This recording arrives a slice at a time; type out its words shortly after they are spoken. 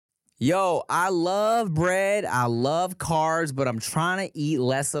Yo, I love bread. I love carbs, but I'm trying to eat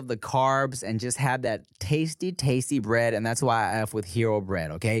less of the carbs and just have that tasty, tasty bread. And that's why I F with Hero Bread,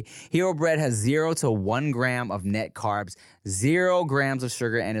 okay? Hero Bread has 0 to 1 gram of net carbs, 0 grams of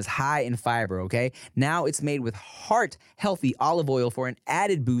sugar, and is high in fiber, okay? Now it's made with heart-healthy olive oil for an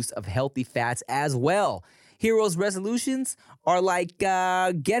added boost of healthy fats as well. Hero's resolutions are like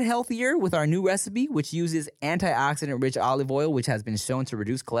get healthier with our new recipe, which uses antioxidant-rich olive oil, which has been shown to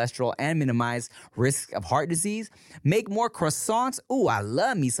reduce cholesterol and minimize risk of heart disease. Make more croissants. Ooh, I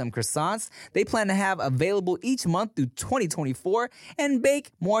love me some croissants. They plan to have available each month through 2024 and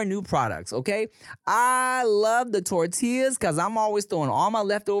bake more new products, okay? I love the tortillas because I'm always throwing all my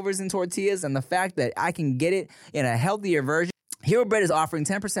leftovers in tortillas, and the fact that I can get it in a healthier version. Hero Bread is offering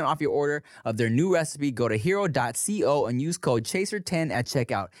 10% off your order of their new recipe. Go to hero.co and use code CHASER10 at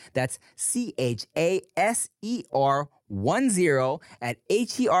checkout. That's CHASER10 at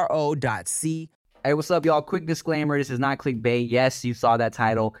HERO.co. Hey, what's up, y'all? Quick disclaimer, this is not clickbait. Yes, you saw that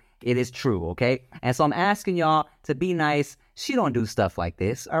title. It is true, okay? And so I'm asking y'all to be nice. She don't do stuff like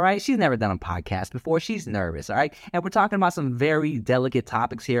this, all right? She's never done a podcast before. She's nervous, all right? And we're talking about some very delicate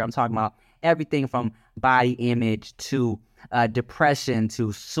topics here. I'm talking about everything from body image to depression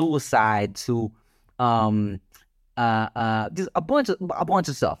to suicide to just a bunch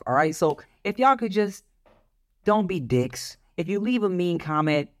of stuff. All right. So if y'all could just don't be dicks. If you leave a mean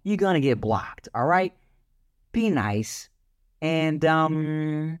comment, you're gonna get blocked. All right. Be nice. And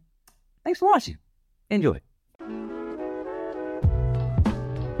thanks for watching. Enjoy.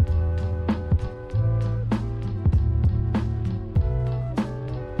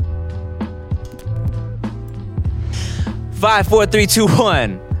 Five, four, three, two,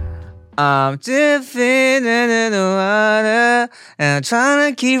 one. I'm dipping in the water, and I'm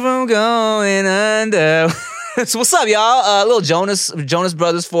trying to keep from going under. So what's up, y'all? Little Jonas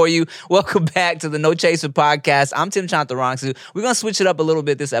Brothers for you. Welcome back to the No Chaser podcast. I'm Tim Chantarangsu. We're going to switch it up a little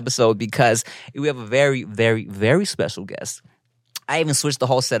bit this episode because we have a very, very, very special guest. I even switched the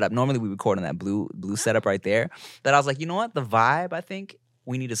whole setup. Normally we record on that blue setup right there. But I was like, you know what? The vibe, I think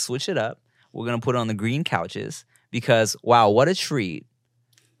we need to switch it up. We're going to put it on the green couches. Because, wow, what a treat.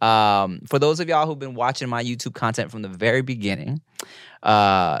 For those of y'all who've been watching my YouTube content from the very beginning,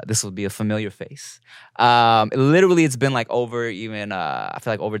 this will be a familiar face. Literally, it's been like over even, I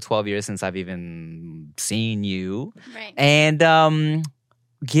feel like over 12 years since I've even seen you. Right. And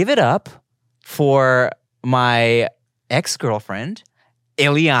give it up for my ex-girlfriend,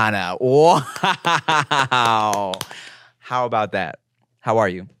 Iliana. Wow. How about that? How are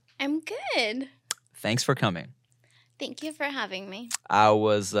you? I'm good. Thanks for coming. Thank you for having me. I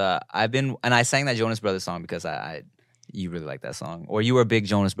sang that Jonas Brothers song because you really like that song. Or you were a big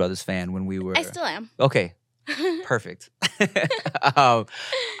Jonas Brothers fan when we were. I still am. Okay. Perfect.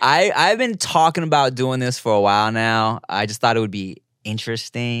 I've been talking about doing this for a while now. I just thought it would be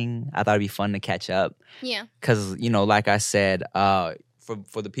interesting. I thought it'd be fun to catch up. Yeah. Because, like I said, for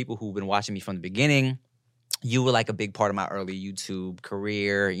the people who've been watching me from the beginning, you were like a big part of my early YouTube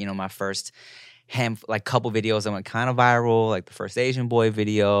career. My first couple videos that went kind of viral, like the first Asian boy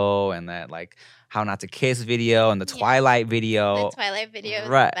video and that like how not to kiss video and the Twilight video. The Twilight video was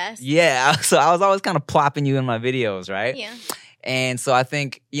right. The best. Yeah. So I was always kind of plopping you in my videos, right? Yeah. And so I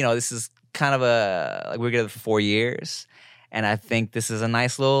think, this is kind of we're together for 4 years. And I think this is a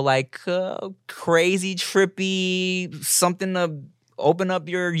nice little crazy, trippy, something to open up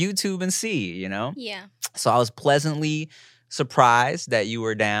your YouTube and see, Yeah. So I was pleasantly surprised that you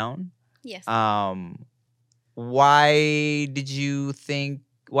were down. Yes. Why did you think?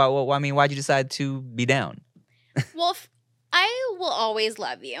 Why'd you decide to be down? Well, I will always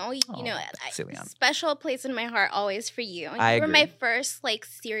love you. Special place in my heart always for you. I You were agree. my first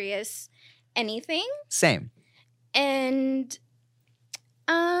serious anything. Same. And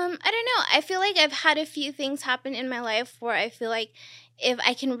I don't know. I feel like I've had a few things happen in my life where I feel like if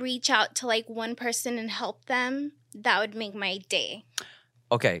I can reach out to one person and help them, that would make my day.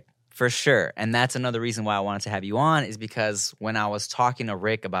 Okay. For sure. And that's another reason why I wanted to have you on is because when I was talking to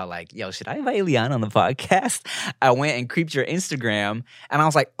Rick about should I invite Iliana on the podcast? I went and creeped your Instagram and I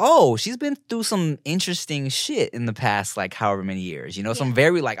was like, oh, she's been through some interesting shit in the past, however many years, some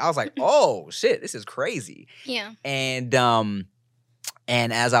very I was like, oh shit, this is crazy. Yeah. And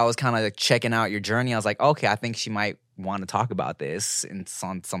as I was kind of checking out your journey, I was like, okay, I think she might want to talk about this in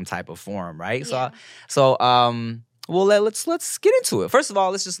some type of form. Right. Yeah. Well, let's get into it. First of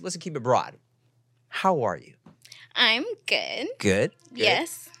all, let's keep it broad. How are you? I'm good. Good.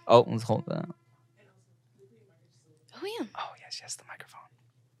 Yes. Oh, let's hold that. Oh, yeah. Oh, yes, the microphone.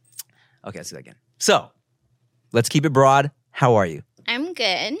 Okay, let's do that again. So, let's keep it broad. How are you? I'm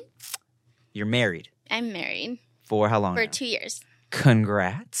good. You're married. I'm married. For how long? For now? 2 years.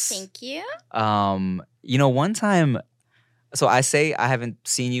 Congrats. Thank you. One time, so I say I haven't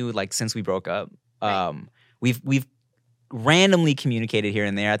seen you like since we broke up. Right. We've randomly communicated here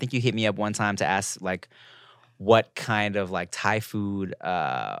and there. I think you hit me up one time to ask like what kind of like Thai food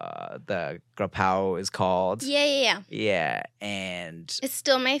the grapao is called. Yeah. Yeah, and It's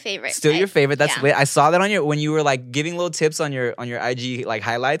still my favorite. Still your favorite. That's yeah. I saw that when you were like giving little tips on your IG like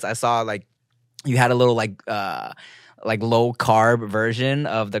highlights. I saw like you had a little like low carb version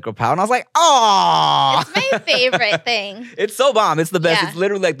of the grapao, and I was like, oh, it's my favorite thing. It's so bomb. It's the best. Yeah. It's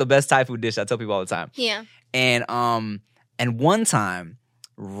literally like the best Thai food dish. I tell people all the time. Yeah. And one time,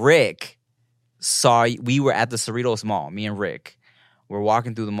 Rick saw we were at the Cerritos Mall. Me and Rick were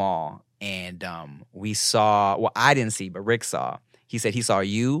walking through the mall, and we saw. Well, I didn't see, but Rick saw. He said he saw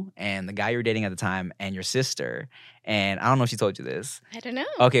you and the guy you were dating at the time and your sister. And I don't know if she told you this. I don't know.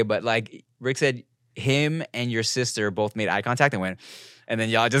 Okay, but like Rick said, him and your sister both made eye contact and went, and then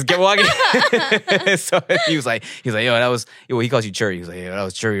y'all just kept walking. So he was like, yo, that was, he calls you Churi. He was like, yo, that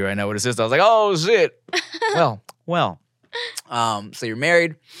was Churi right now with his sister. I was like, oh shit. well. So you're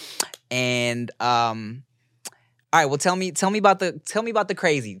married, and all right. Well, tell me about the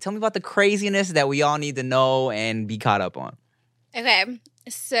crazy. Tell me about the craziness that we all need to know and be caught up on. Okay,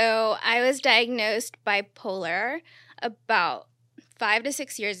 so I was diagnosed bipolar about 5 to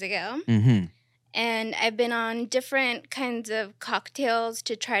 6 years ago. Mm-hmm. And I've been on different kinds of cocktails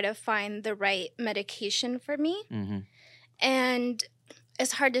to try to find the right medication for me. Mm-hmm. And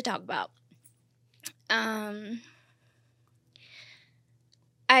it's hard to talk about.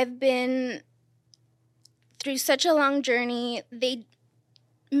 I've been through such a long journey. They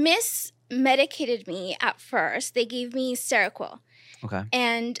mismedicated me at first. They gave me Seroquel. Okay.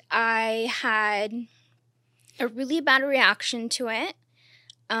 And I had a really bad reaction to it.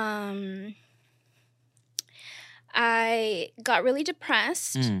 I got really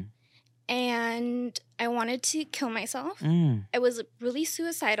depressed and I wanted to kill myself. I was really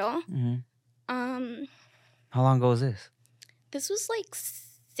suicidal. Mm-hmm. How long ago was this? This was like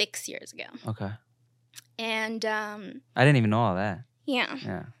 6 years ago. Okay. And I didn't even know all that.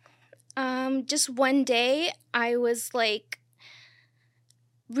 Yeah. Just one day I was like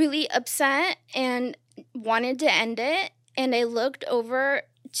really upset and wanted to end it. And I looked over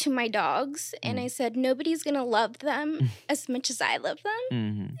to my dogs and I said, nobody's going to love them as much as I love them.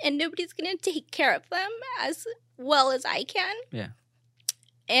 Mm-hmm. And nobody's going to take care of them as well as I can. Yeah.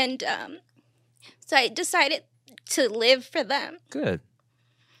 And so I decided to live for them. Good.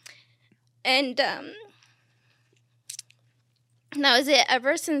 And that was it.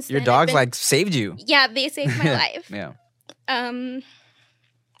 Ever since your then, dogs like saved you. Yeah, they saved my life. Yeah.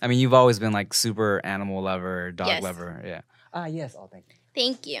 I mean, you've always been like super animal lover, dog lover. Yeah. Yes. Oh, thank you.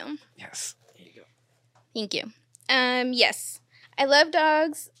 Thank you. Yes. Here you go. Thank you. Yes. I love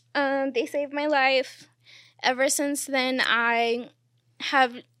dogs. They saved my life. Ever since then, I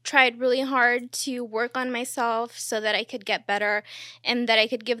have tried really hard to work on myself so that I could get better and that I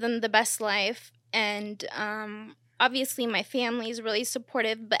could give them the best life. And obviously, my family is really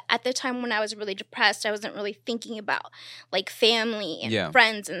supportive. But at the time when I was really depressed, I wasn't really thinking about like family and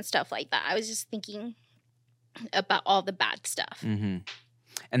friends and stuff like that. I was just thinking about all the bad stuff. Mm-hmm.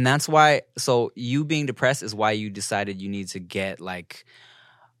 And that's why, so you being depressed is why you decided you need to get like,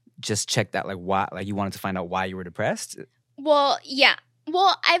 just check that, like why, like you wanted to find out why you were depressed? Well, yeah.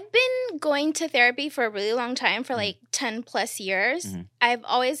 Well, I've been going to therapy for a really long time, for like 10 plus years. Mm-hmm. I've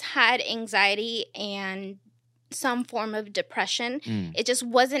always had anxiety and some form of depression. It just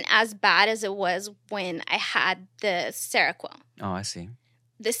wasn't as bad as it was when I had the Seroquel. Oh, I see.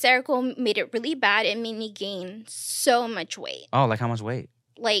 The Seroquel made it really bad. It made me gain so much weight. Oh, like how much weight?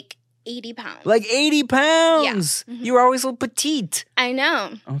 Like 80 pounds. Like 80 pounds? Yeah. Mm-hmm. You were always so petite. I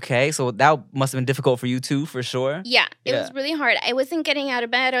know. Okay, so that must have been difficult for you too, for sure. Yeah, it was really hard. I wasn't getting out of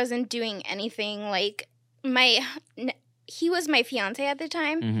bed. I wasn't doing anything. Like, he was my fiance at the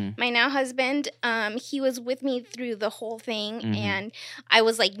time, my now husband. He was with me through the whole thing, and I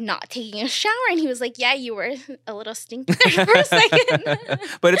was like not taking a shower, and he was like, yeah, you were a little stinky there for a second.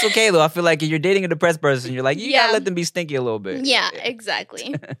 But it's okay though. I feel like if you're dating a depressed person, you're like, you gotta let them be stinky a little bit. Yeah,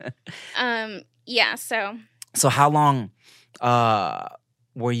 exactly. So how long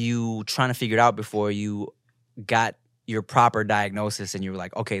were you trying to figure it out before you got your proper diagnosis and you were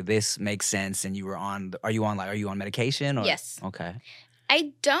like, okay, this makes sense, and you were on, are you on medication? Or? Yes. Okay.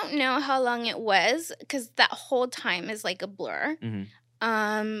 I don't know how long it was because that whole time is like a blur.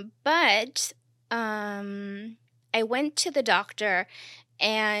 But I went to the doctor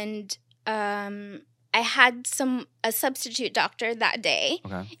and I had a substitute doctor that day.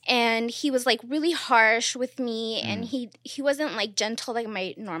 Okay. And he was like really harsh with me, and he wasn't like gentle like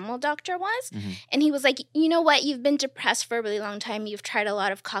my normal doctor was. Mm-hmm. And he was like, you know what? You've been depressed for a really long time. You've tried a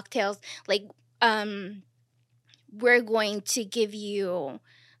lot of cocktails. Like, we're going to give you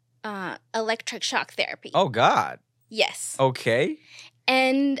electric shock therapy. Oh, God. Yes. Okay.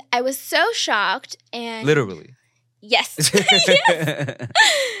 And I was so shocked. And Literally. Yes. Yes.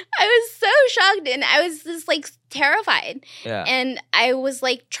 I was so shocked, and I was just like terrified. Yeah. And I was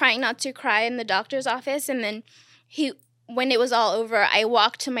like trying not to cry in the doctor's office. And then when it was all over, I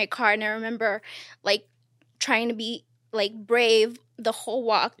walked to my car, and I remember like trying to be like brave the whole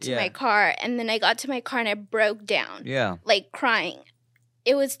walk to my car. And then I got to my car and I broke down. Yeah. Like crying.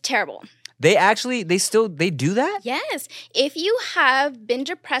 It was terrible. They do that? Yes. If you have been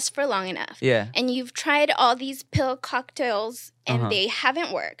depressed for long enough, and you've tried all these pill cocktails and they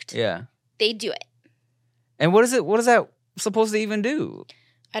haven't worked, they do it. And what is that supposed to even do?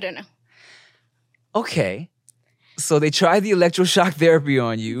 I don't know. Okay. So they tried the electroshock therapy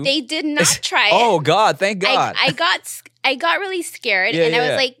on you. They did not try it. Oh, God. Thank God. I got really scared, and I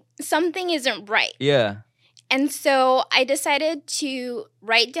was like, something isn't right. Yeah. And so I decided to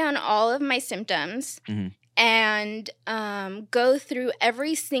write down all of my symptoms and go through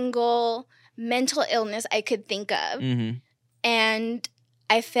every single mental illness I could think of. Mm-hmm. And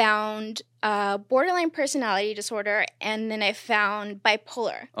I found borderline personality disorder, and then I found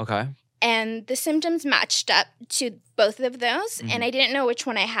bipolar. Okay. And the symptoms matched up to both of those, and I didn't know which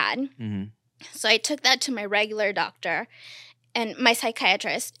one I had. Mm-hmm. So I took that to my regular doctor and my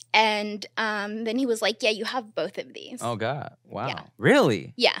psychiatrist, and then he was like, yeah, you have both of these. Oh, God. Wow. Yeah.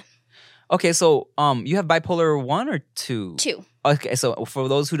 Really? Yeah. Okay, so you have bipolar 1 or 2? 2. Okay, so for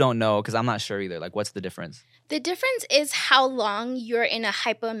those who don't know, because I'm not sure either, like what's the difference? The difference is how long you're in a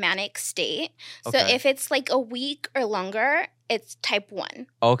hypomanic state. So if it's like a week or longer, it's type 1.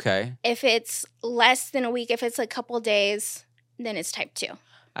 Okay. If it's less than a week, if it's a couple days, then it's type 2.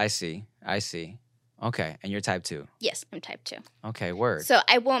 I see. Okay, and you're type 2? Yes, I'm type 2. Okay, word. So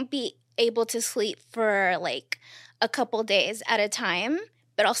I won't be able to sleep for like a couple days at a time,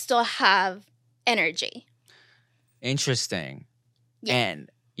 but I'll still have energy. Interesting. Yeah. And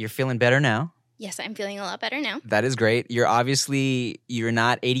you're feeling better now? Yes, I'm feeling a lot better now. That is great. You're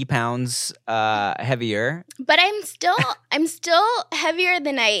not 80 pounds heavier. But I'm still heavier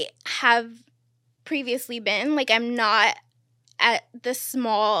than I have previously been. Like, I'm not at the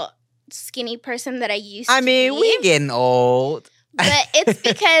small, skinny person that I used to be. We getting old. But it's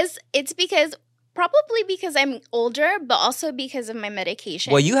because probably because I'm older, but also because of my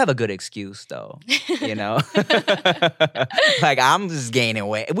medication. Well, you have a good excuse, though. You know, like I'm just gaining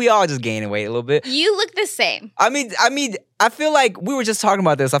weight. We all just gaining weight a little bit. You look the same. I mean, I feel like we were just talking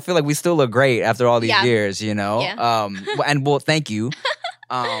about this. I feel like we still look great after all these years. You know, thank you.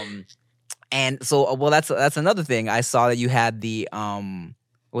 And so, that's another thing. I saw that you had the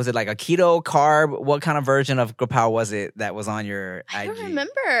was it like a keto carb? What kind of version of Kapow was it that was on your I IG? don't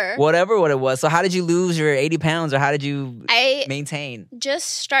remember. What it was. So how did you lose your 80 pounds, or how did you maintain? Just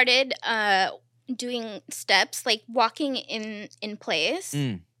started doing steps, like walking in place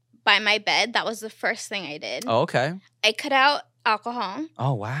by my bed. That was the first thing I did. Oh, okay. I cut out alcohol.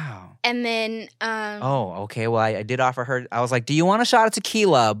 Oh, wow. And then oh, okay. Well, I did offer her. I was like, "Do you want a shot of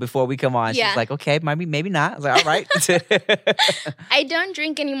tequila before we come on?" She's like, "Okay, maybe not." I was like, "All right." I don't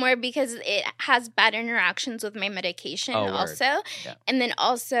drink anymore because it has bad interactions with my medication also. Yeah. And then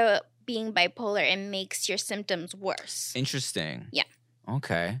also being bipolar, it makes your symptoms worse. Interesting. Yeah.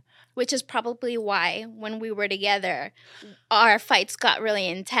 Okay. Which is probably why when we were together, our fights got really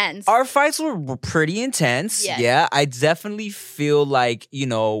intense. Our fights were pretty intense. Yes. Yeah. I definitely feel like,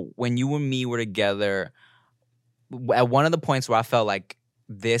 when you and me were together, at one of the points where I felt like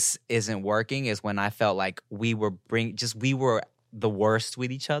this isn't working is when I felt like we were the worst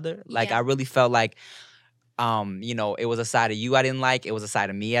with each other. Like, I really felt like, it was a side of you I didn't like. It was a side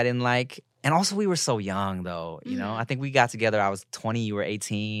of me I didn't like. And also, we were so young, though. I think we got together. I was 20. You were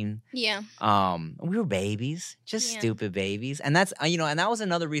 18. Yeah. We were babies, just stupid babies. And that's and that was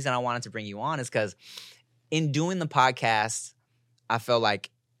another reason I wanted to bring you on, is because in doing the podcast, I felt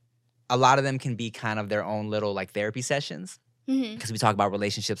like a lot of them can be kind of their own little like therapy sessions, because we talk about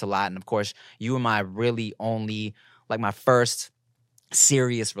relationships a lot. And of course, you were my really only, like, my first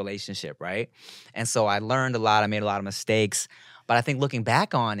serious relationship, right? And so I learned a lot. I made a lot of mistakes. But I think looking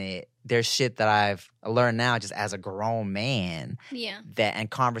back on it, there's shit that I've learned now just as a grown man. Yeah.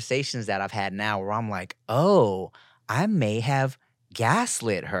 And conversations that I've had now where I'm like, oh, I may have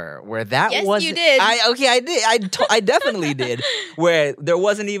gaslit her, where that Yes, wasn't. you did. I did. I definitely did. Where there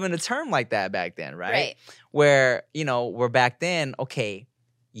wasn't even a term like that back then, right? Right. Where where back then, okay,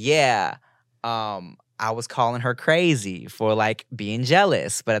 yeah, I was calling her crazy for like being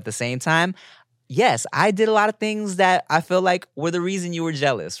jealous, but at the same time, yes, I did a lot of things that I feel like were the reason you were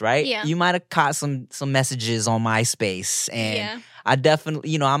jealous, right? Yeah. You might have caught some messages on MySpace, and Yeah. I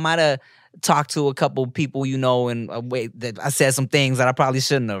definitely, I might have talked to a couple people, in a way that I said some things that I probably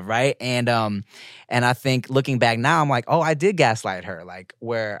shouldn't have, right? And I think looking back now, I'm like, oh, I did gaslight her, like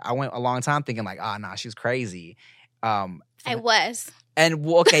where I went a long time thinking like, oh, nah, she was crazy. I was. And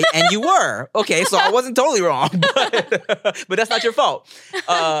okay, and you were. Okay, so I wasn't totally wrong, but that's not your fault.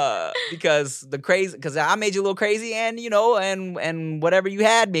 Because I made you a little crazy, and and whatever you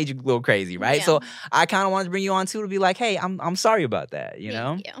had made you a little crazy, right? Yeah. So I kind of wanted to bring you on too, to be like, hey, I'm sorry about that,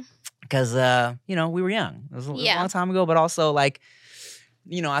 Thank you. because we were young. It was a long time ago, but also like,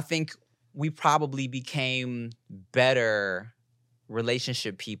 I think we probably became better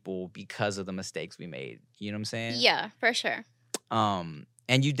relationship people because of the mistakes we made. You know what I'm saying? Yeah, for sure. And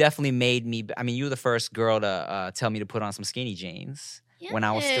you definitely made me. I mean, you were the first girl to tell me to put on some skinny jeans when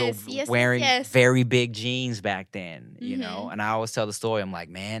I was still wearing very big jeans back then, And I always tell the story. I'm like,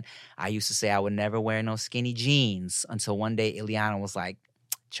 man, I used to say I would never wear no skinny jeans until one day Iliana was like,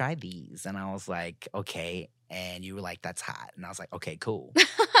 try these. And I was like, okay. And you were like, that's hot. And I was like, okay, cool.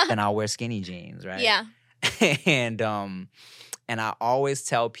 Then I'll wear skinny jeans, right? Yeah. And I always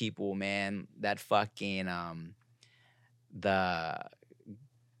tell people, man, that fucking the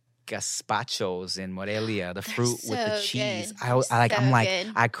gazpachos in Morelia, the fruit with the cheese.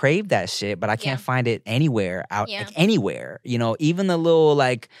 I crave that shit, but I can't find it anywhere anywhere. Even the little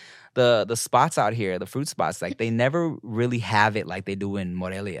like the spots out here, the fruit spots, like they never really have it like they do in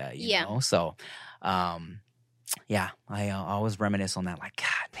Morelia, you know? So I always reminisce on that, like, God,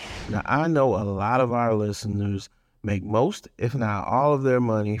 man. Now, I know a lot of our listeners make most, if not all of their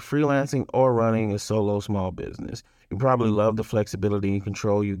money freelancing or running a solo small business. You probably love the flexibility and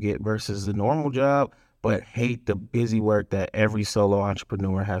control you get versus the normal job, but hate the busy work that every solo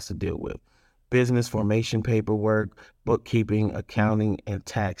entrepreneur has to deal with. Business formation paperwork, bookkeeping, accounting, and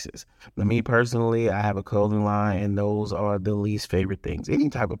taxes. Now, me personally, I have a clothing line, and those are the least favorite things. Any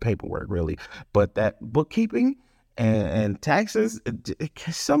type of paperwork, really. But that bookkeeping and taxes,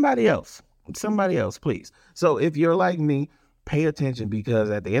 somebody else, please. So if you're like me, pay attention, because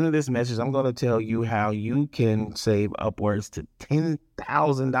at the end of this message, I'm going to tell you how you can save upwards to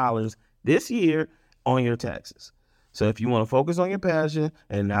 $10,000 this year on your taxes. So if you want to focus on your passion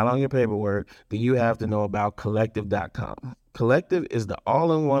and not on your paperwork, then you have to know about Collective.com. Collective is the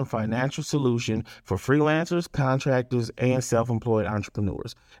all-in-one financial solution for freelancers, contractors, and self-employed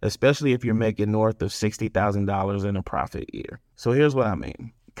entrepreneurs, especially if you're making north of $60,000 in a profit year. So here's what I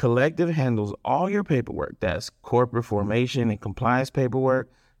mean. Collective handles all your paperwork. That's corporate formation and compliance paperwork,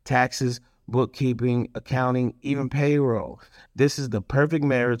 taxes, bookkeeping, accounting, even payroll. This is the perfect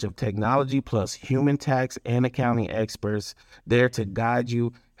marriage of technology plus human tax and accounting experts there to guide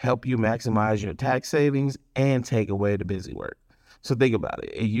you, help you maximize your tax savings, and take away the busy work. So think about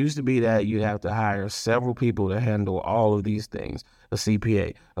it. It used to be that you'd have to hire several people to handle all of these things, a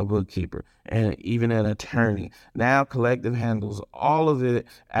CPA, a bookkeeper, and even an attorney. Now Collective handles all of it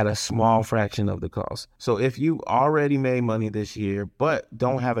at a small fraction of the cost. So if you've already made money this year but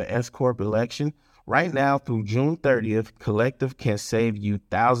don't have an S-Corp election, right now through June 30th, Collective can save you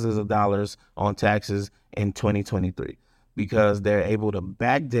thousands of dollars on taxes in 2023 because they're able to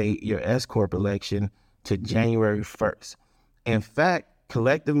backdate your S-Corp election to January 1st. In fact,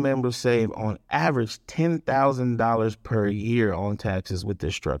 Collective members save on average $10,000 per year on taxes with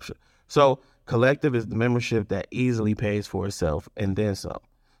this structure. So Collective is the membership that easily pays for itself and then some.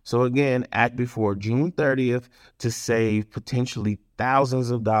 So again, act before June 30th to save potentially thousands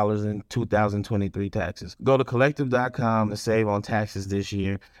of dollars in 2023 taxes. Go to Collective.com to save on taxes this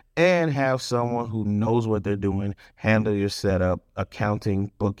year and have someone who knows what they're doing handle your setup,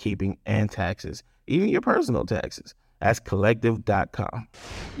 accounting, bookkeeping, and taxes, even your personal taxes. That's Collective.com.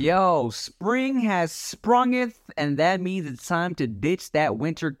 Yo, spring has sprungeth, and that means it's time to ditch that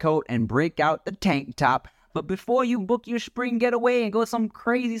winter coat and break out the tank top. But before you book your spring getaway and go some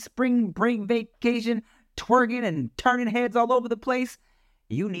crazy spring break vacation, twerking and turning heads all over the place,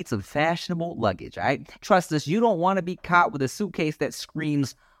 you need some fashionable luggage, all right? Trust us, you don't want to be caught with a suitcase that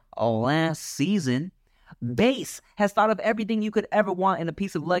screams, last season. Base has thought of everything you could ever want in a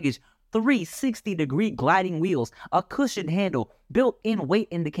piece of luggage. 360-degree gliding wheels, a cushioned handle, built-in weight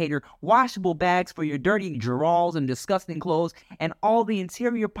indicator, washable bags for your dirty drawers and disgusting clothes, and all the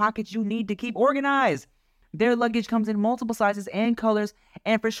interior pockets you need to keep organized. Their luggage comes in multiple sizes and colors,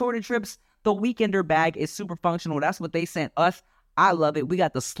 and for shorter trips, the Weekender bag is super functional. That's what they sent us. I love it. We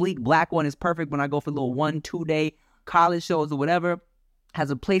got the sleek black one. Is perfect when I go for little 1-2 day college shows or whatever. Has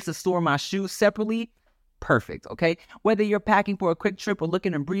a place to store my shoes separately. Perfect, okay? Whether you're packing for a quick trip or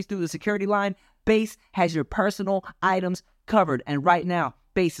looking to breeze through the security line, Base has your personal items covered. And right now,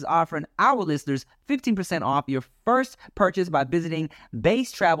 Base is offering our listeners 15% off your first purchase by visiting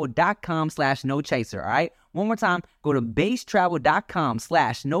basetravel.com/nochaser, all right? One more time, go to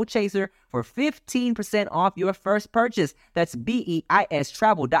basetravel.com/nochaser for 15% off your first purchase. That's BEIS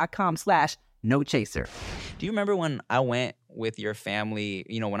travel.com/nochaser. Do you remember when I went with your family,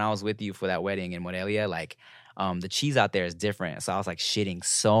 when I was with you for that wedding in Morelia? Like, the cheese out there is different. So I was like shitting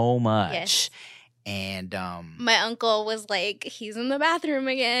so much. Yes. And my uncle was like, he's in the bathroom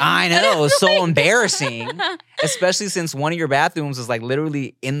again. I know, it was so embarrassing. Especially since one of your bathrooms was like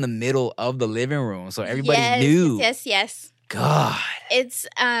literally in the middle of the living room. So everybody knew. Yes. God. It's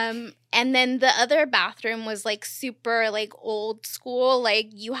and then the other bathroom was like super like old school. Like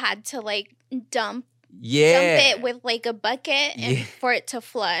you had to like dump it with like a bucket and for it to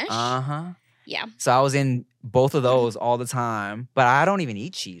flush. Uh-huh. Yeah. So I was in both of those all the time, but I don't even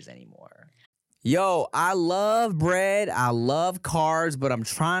eat cheese anymore. Yo, I love bread. I love carbs, but I'm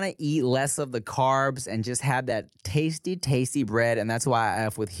trying to eat less of the carbs and just have that tasty, tasty bread. And that's why I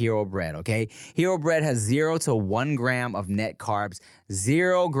F with Hero Bread, okay? Hero Bread has 0 to 1 gram of net carbs,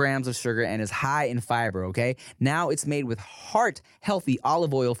 0 grams of sugar, and is high in fiber, okay? Now it's made with heart-healthy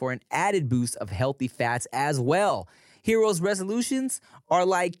olive oil for an added boost of healthy fats as well. Hero's resolutions are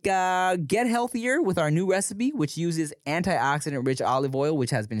like get healthier with our new recipe, which uses antioxidant-rich olive oil,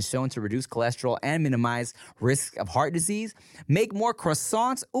 which has been shown to reduce cholesterol and minimize risk of heart disease. Make more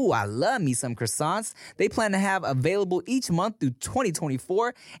croissants. Ooh, I love me some croissants. They plan to have available each month through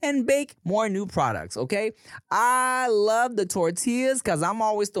 2024 and bake more new products, okay? I love the tortillas because I'm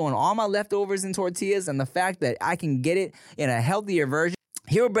always throwing all my leftovers in tortillas, and the fact that I can get it in a healthier version.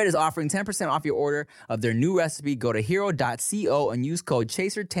 Hero Bread is offering 10% off your order of their new recipe. Go to hero.co and use code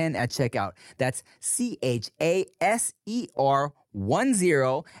CHASER10 at checkout. That's CHASER10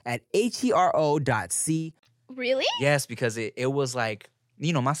 at HERO.co. Really? Yes, because it was like,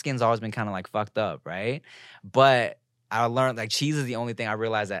 my skin's always been kind of like fucked up, right? But I learned like cheese is the only thing I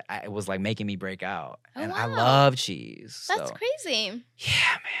realized that it was like making me break out. Oh, and wow. I love cheese. That's so. crazy.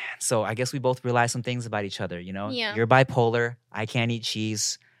 Yeah, man. So I guess we both realized some things about each other, Yeah. You're bipolar. I can't eat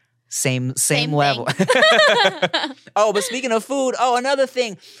cheese. Same level. Oh, but speaking of food, another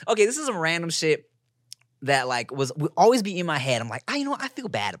thing. Okay, this is some random shit that like would always be in my head. I'm like, I feel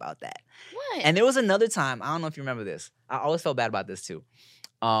bad about that. What? And there was another time, I don't know if you remember this. I always felt bad about this too.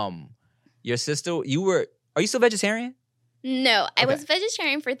 Your sister, are you still vegetarian? No, I Okay. was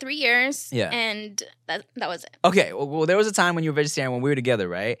vegetarian for 3 years. Yeah. And that was it. Okay, well, there was a time when you were vegetarian when we were together,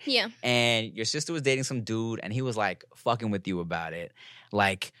 right? Yeah. And your sister was dating some dude, and he was like fucking with you about it,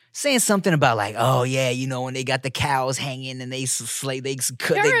 like saying something about like, oh yeah, when they got the cows hanging and they I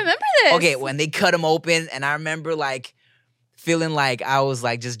don't remember this. Okay, when they cut them open, and I remember like feeling like I was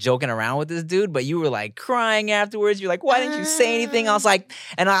like just joking around with this dude, but you were like crying afterwards. You're like, why didn't you say anything? I was like,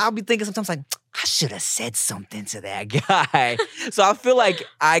 and I'll be thinking sometimes like, I should have said something to that guy. So I feel like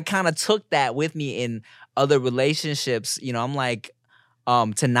I kind of took that with me in other relationships. I'm like,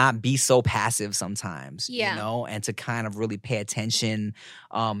 to not be so passive sometimes, and to kind of really pay attention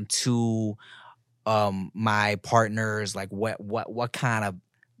to my partners, like what kind of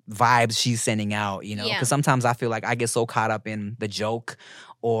vibes she's sending out, because sometimes I feel like I get so caught up in the joke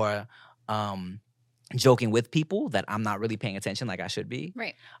or joking with people that I'm not really paying attention like I should be.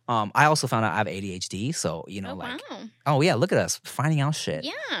 Right. I also found out I have ADHD, so Wow. oh yeah, look at us finding out shit.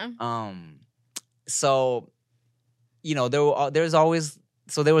 Yeah. So there was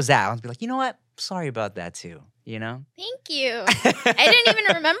that. I was like, you know what? Sorry about that too. Thank you. I didn't even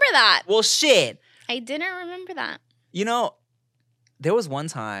remember that. Well, shit. I didn't remember that. There was one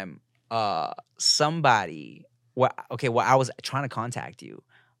time somebody. I was trying to contact you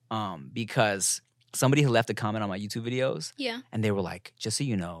because somebody had left a comment on my YouTube videos. Yeah. And they were like, just so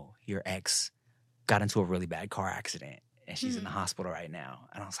you know, your ex got into a really bad car accident and she's in the hospital right now.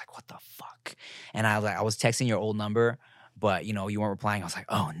 And I was like, what the fuck? And I was texting your old number, but you weren't replying. I was like,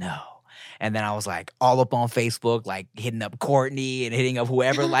 oh no. And then I was like all up on Facebook, like hitting up Courtney and hitting up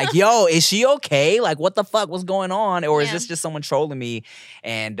whoever, like, yo, is she okay? Like, what the fuck? What's going on? Or is this just someone trolling me?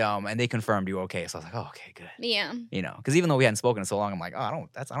 And they confirmed you were okay. So I was like, oh, okay, good. Yeah. Because even though we hadn't spoken in so long, I'm like, oh, I don't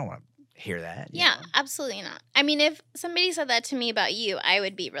want to hear that. Yeah, absolutely not. I mean, if somebody said that to me about you, I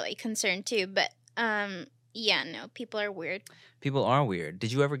would be really concerned too. But Yeah, no, people are weird. People are weird.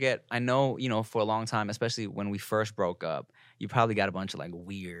 Did you ever get, I know, for a long time, especially when we first broke up, you probably got a bunch of like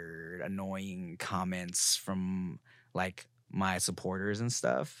weird, annoying comments from like my supporters and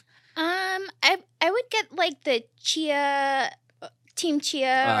stuff. I would get like the Team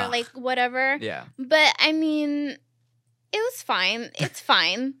Chia or like whatever. Yeah. But I mean, it was fine. It's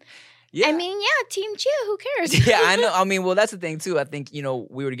fine. Yeah. I mean, yeah, Team Chia, who cares? Yeah, I know. I mean, well, that's the thing too. I think, we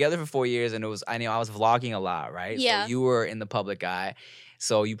were together for 4 years and I was vlogging a lot, right? Yeah. So you were in the public eye.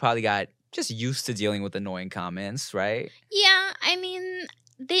 So you probably got just used to dealing with annoying comments, right? Yeah, I mean,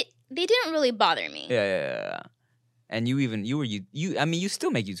 they didn't really bother me. Yeah. And you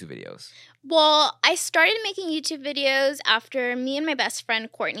still make YouTube videos. Well, I started making YouTube videos after me and my best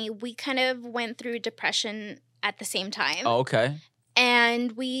friend, Courtney, we kind of went through depression at the same time. Oh, okay.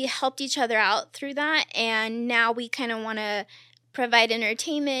 And we helped each other out through that. And now we kind of want to provide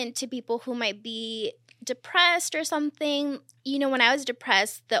entertainment to people who might be depressed or something. When I was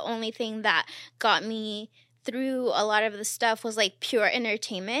depressed, the only thing that got me through a lot of the stuff was like pure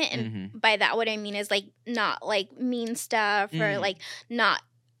entertainment. And by that, what I mean is like not like mean stuff or like not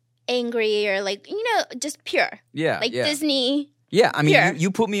angry or like, just pure. Yeah. Like yeah. Disney. Yeah. I mean, pure.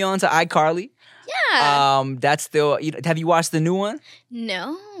 you put me on to iCarly. Yeah. That's still. Have you watched the new one?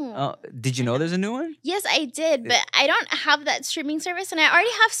 No. Did you know there's a new one? Yes, I did, but I don't have that streaming service, and I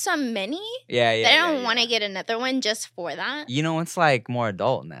already have so many. Yeah. That I don't want to get another one just for that. It's like more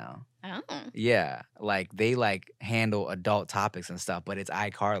adult now. Oh. Yeah, like they like handle adult topics and stuff, but it's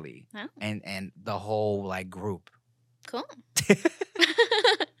iCarly Oh. and the whole like group. Cool.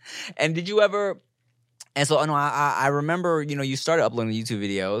 And did you ever? And so I remember you started uploading YouTube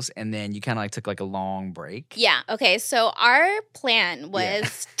videos and then you kind of like took like a long break. Yeah. Okay. So our plan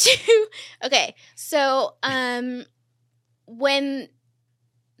was to. Okay. So when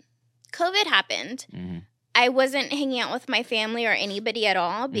COVID happened. Mm-hmm. I wasn't hanging out with my family or anybody at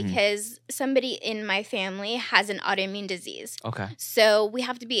all because somebody in my family has an autoimmune disease. Okay. So we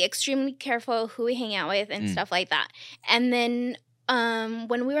have to be extremely careful who we hang out with and stuff like that. And then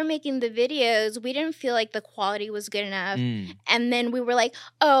when we were making the videos, we didn't feel like the quality was good enough. And then we were like,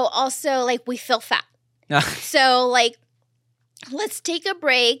 oh, also, like, we feel fat. So, like, let's take a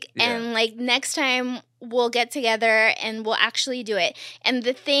break and, like, next time we'll get together and we'll actually do it. And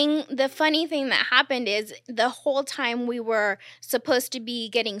the funny thing that happened is the whole time we were supposed to be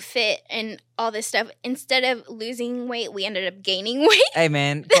getting fit and all this stuff, instead of losing weight, we ended up gaining weight. Hey,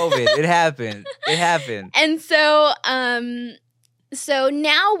 man, COVID, it happened. It happened. And so, so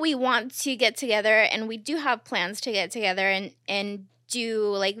now we want to get together, and we do have plans to get together and do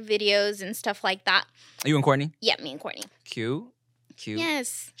like videos and stuff like that. Are you and Courtney? Yeah, me and Courtney. Cute.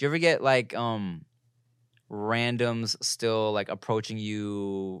 Yes. Do you ever get like randoms still like approaching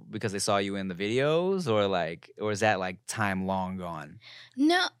you because they saw you in the videos, or is that like time long gone?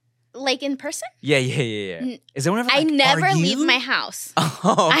 No, like in person? Yeah. Is there one ever like, I never are leave you? my house.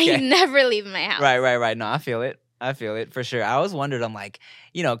 Oh, okay. I never leave my house. Right. No, I feel it for sure. I always wondered, I'm like,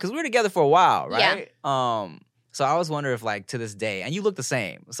 because we were together for a while, right? Yeah. So I always wonder if like to this day, and you look the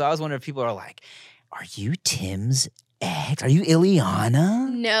same. So I always wonder if people are like, are you Tim's ex? Are you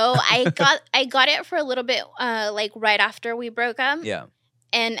Iliana? No, I got it for a little bit, like right after we broke up. Yeah.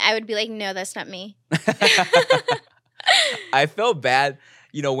 And I would be like, no, that's not me. I felt bad.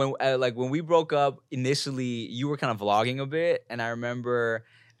 When we broke up initially, you were kind of vlogging a bit, and I remember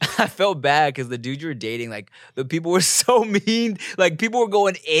I felt bad because the dude you were dating, like the people were so mean, like people were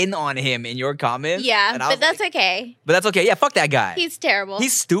going in on him in your comments. Yeah, but that's okay. But that's okay. Yeah, fuck that guy. He's terrible.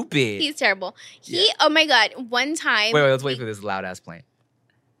 He's stupid. He's terrible. Oh my God, one time. Wait, let's wait for this loud ass plane.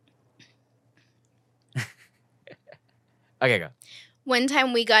 Okay, go. One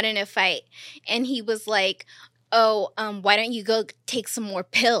time we got in a fight, and he was like, oh, why don't you go take some more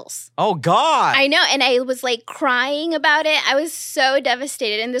pills? Oh, God. I know. And I was like crying about it. I was so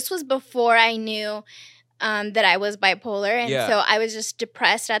devastated. And this was before I knew that I was bipolar. And so I was just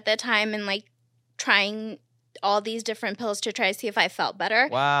depressed at the time and like trying all these different pills to try to see if I felt better.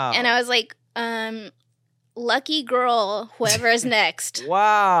 Wow. And I was like, lucky girl, whoever is next.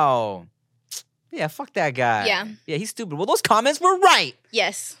 Wow. Yeah, fuck that guy. Yeah. Yeah, he's stupid. Well, those comments were right.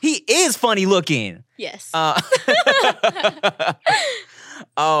 Yes. He is funny looking. Yes.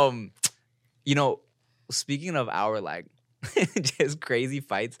 Speaking of our like just crazy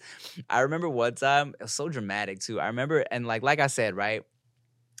fights, I remember one time, it was so dramatic too. I remember, and like I said, right?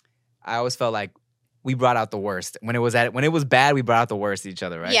 I always felt like we brought out the worst. When it was bad, we brought out the worst in each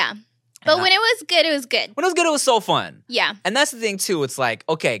other, right? Yeah. But when it was good, it was good. When it was good, it was so fun. Yeah. And that's the thing too. It's like,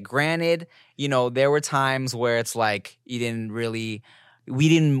 okay, granted, there were times where it's like you didn't really we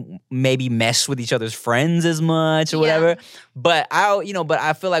didn't maybe mesh with each other's friends as much or whatever. But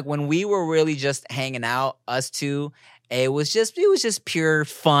I feel like when we were really just hanging out, us two, it was just pure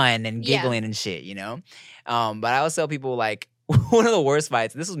fun and giggling and shit, you know? But I always tell people, like, one of the worst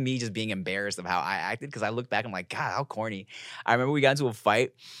fights, this was me just being embarrassed of how I acted, because I look back, I'm like, God, how corny. I remember we got into a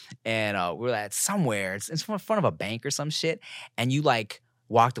fight, and we were at somewhere, it's in front of a bank or some shit, and you, like,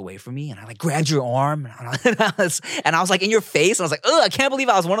 walked away from me, and I, like, grabbed your arm, and I was like, in your face, and I was like, ugh, I can't believe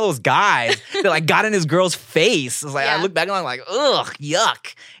I was one of those guys that, like, got in his girl's face. I was like, I look back, and I'm like, ugh,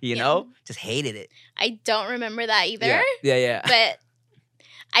 yuck, you know? Just hated it. I don't remember that either. Yeah. But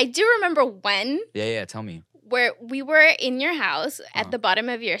I do remember when. Yeah, tell me. Where we were in your house at the bottom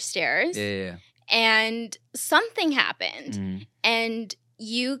of your stairs. Yeah. And something happened. And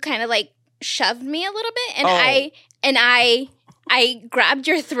you kind of like shoved me a little bit. And I grabbed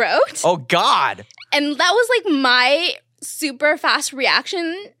your throat. Oh, God. And that was like my super fast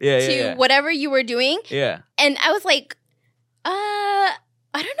reaction to whatever you were doing. Yeah. And I was like, I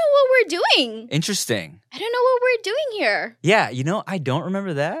don't know what we're doing. Interesting. I don't know what we're doing here. Yeah, you know, I don't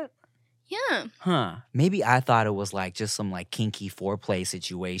remember that. Yeah. Huh. Maybe I thought it was like just some like kinky foreplay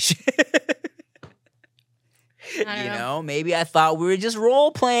situation. I don't know. Maybe I thought we were just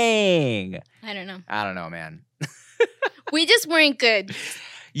role playing. I don't know. I don't know, man. We just weren't good.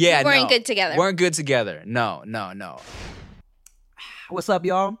 Yeah, we weren't good together. Weren't good together. No. What's up,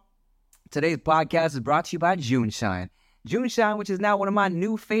 y'all? Today's podcast is brought to you by Juneshine. Juneshine, which is now one of my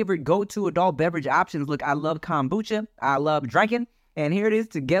new favorite go-to adult beverage options. Look, I love kombucha. I love drinking. And here it is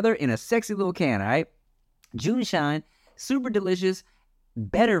together in a sexy little can, all right? Juneshine, super delicious,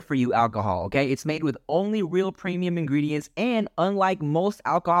 better for you alcohol, okay? It's made with only real premium ingredients, and unlike most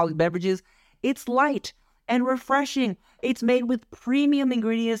alcoholic beverages, it's light and refreshing. It's made with premium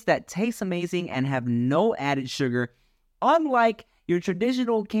ingredients that taste amazing and have no added sugar, unlike your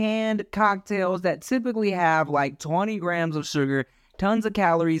traditional canned cocktails that typically have like 20 grams of sugar, tons of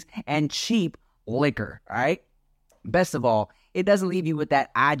calories, and cheap liquor, all right? Best of all, it doesn't leave you with that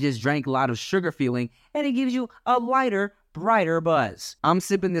I just drank a lot of sugar feeling, and it gives you a lighter, brighter buzz. I'm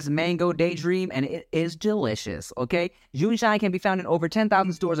sipping this Mango Daydream, and it is delicious, okay? Juneshine can be found in over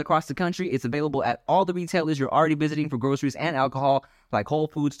 10,000 stores across the country. It's available at all the retailers you're already visiting for groceries and alcohol, like Whole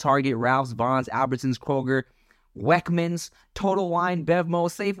Foods, Target, Ralph's, Vons, Albertsons, Kroger, Weckman's, Total Wine, Bevmo,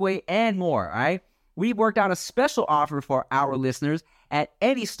 Safeway, and more, all right? We've worked out a special offer for our listeners. At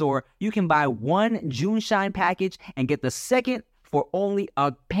any store, you can buy one Juneshine package and get the second for only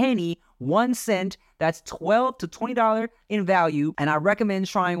a penny, 1 cent. That's $12 to $20 in value, and I recommend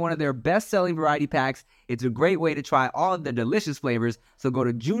trying one of their best-selling variety packs. It's a great way to try all of the delicious flavors, so go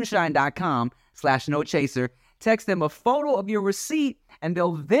to juneshine.com/nochaser, text them a photo of your receipt, and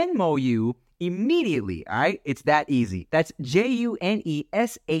they'll Venmo you immediately, all right? It's that easy. That's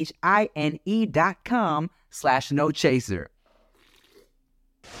JUNESHINE.com/nochaser.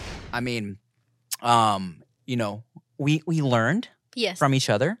 I mean, we learned from each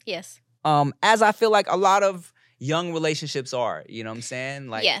other. Yes. As I feel like a lot of young relationships are, you know what I'm saying?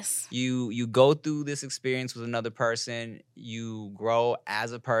 Like, you go through this experience with another person, you grow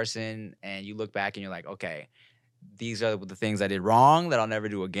as a person, and you look back and you're like, okay, these are the things I did wrong that I'll never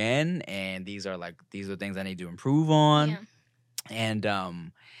do again, and these are things I need to improve on. Yeah. And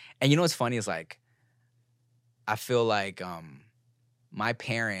you know what's funny is, like, I feel like my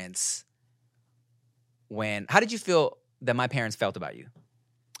parents, how did you feel that my parents felt about you?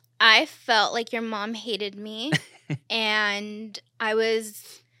 I felt like your mom hated me, and I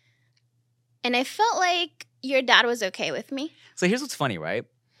felt like your dad was okay with me. So here's what's funny, right?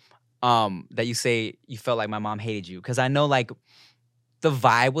 That you say you felt like my mom hated you, because I know, like, the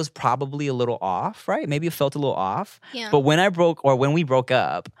vibe was probably a little off, right? Maybe it felt a little off. Yeah. But when we broke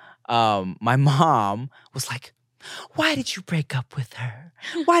up, my mom was like, "Why did you break up with her?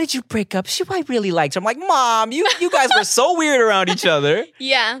 Why did you break up? I really liked her." I'm like, "Mom, you guys were so weird around each other."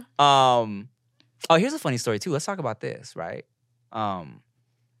 Yeah. Here's a funny story too. Let's talk about this, right?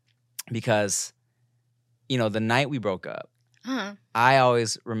 Because, the night we broke up, I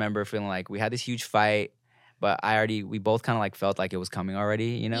always remember feeling like we had this huge fight, but we both kind of like felt like it was coming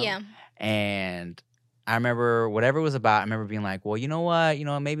already, Yeah. And I remember whatever it was about, I remember being like, well, you know what?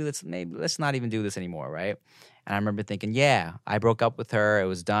 Maybe let's not even do this anymore, right? And I remember thinking, yeah, I broke up with her. It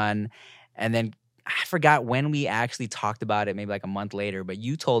was done. And then I forgot when we actually talked about it, maybe like a month later, but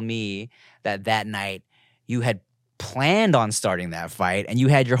you told me that night you had planned on starting that fight, and you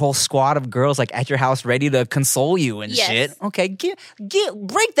had your whole squad of girls like at your house ready to console you and shit. Okay,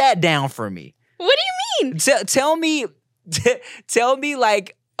 break that down for me. What do you mean? Tell me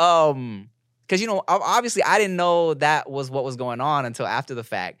like, because because obviously I didn't know that was what was going on until after the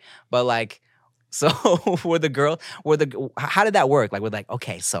fact. But like, so how did that work? Like, we're like,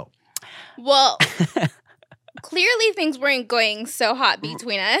 okay, so. Well, clearly things weren't going so hot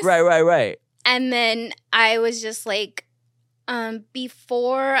between us. Right. And then I was just like,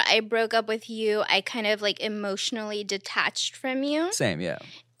 before I broke up with you, I kind of like emotionally detached from you. Same, yeah.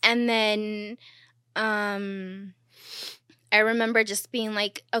 And then I remember just being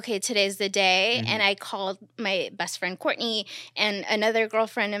like, okay, today's the day. Mm-hmm. And I called my best friend Courtney and another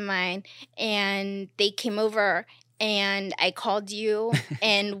girlfriend of mine, and they came over, and I called you,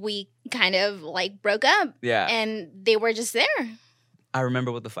 and we kind of like broke up. Yeah. And they were just there. I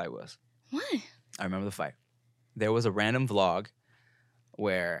remember what the fight was. What? I remember the fight. There was a random vlog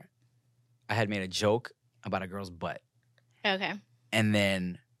where I had made a joke about a girl's butt. Okay. And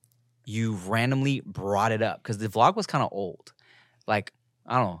then you randomly brought it up because the vlog was kind of old. Like,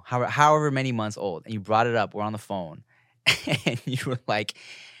 I don't know, however many months old. And you brought it up. We're on the phone. And you were like,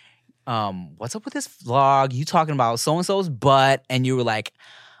 what's up with this vlog? You talking about so-and-so's butt. And you were like,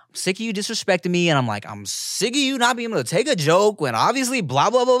 I'm sick of you disrespecting me. And I'm like, I'm sick of you not being able to take a joke when obviously blah,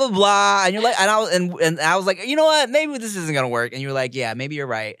 blah, blah, blah, blah. And you're like, and I was like, you know what? Maybe this isn't going to work. And you were like, yeah, maybe you're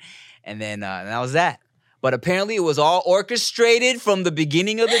right. And then and that was that. But apparently it was all orchestrated from the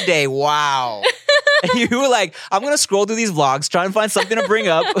beginning of the day. Wow. And you were like, I'm going to scroll through these vlogs, try and find something to bring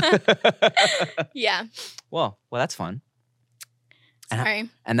up. Yeah. Well, that's fun. Sorry.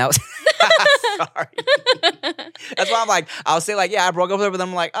 And that was sorry. That's why I'm like, I'll say like, yeah, I broke up with her, but then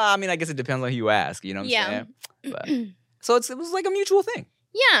I'm like, I mean, I guess it depends on who you ask. You know what I'm saying? But, so it was like a mutual thing.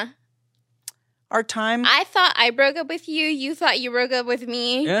 Yeah. Our time. I thought I broke up with you. You thought you broke up with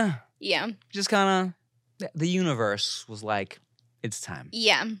me. Yeah. Yeah. Just kind of, the universe was like, it's time.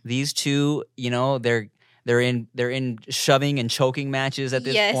 Yeah. These two, they're in shoving and choking matches at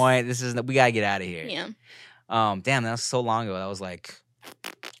this point. We gotta get out of here. Yeah. Damn, that was so long ago. That was like,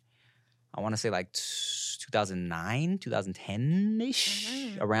 I want to say like 2009,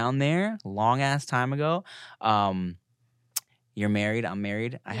 2010-ish, around there. Long ass time ago. You're married. I'm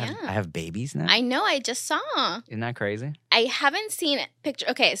married. I have babies now. I know. I just saw. Isn't that crazy? I haven't seen a picture.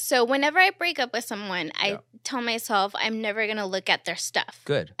 Okay, so whenever I break up with someone, I tell myself I'm never going to look at their stuff.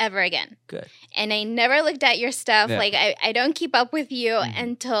 Good. Ever again. Good. And I never looked at your stuff. Yeah. Like, I don't keep up with you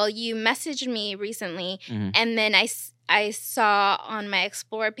until you messaged me recently. Mm-hmm. And then I saw on my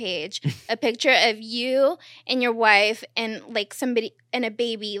Explore page a picture of you and your wife and like somebody and a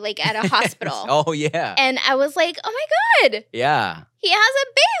baby like at a hospital. Oh, yeah. And I was like, oh my God. Yeah. He has a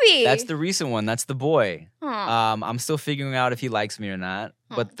baby. That's the recent one. That's the boy. Aw. I'm still figuring out if he likes me or not.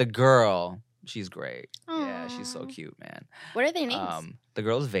 But the girl, she's great. Yeah, she's so cute, man. What are their names? The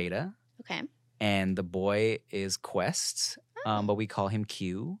girl's Veda. Okay. And the boy is Quest. But we call him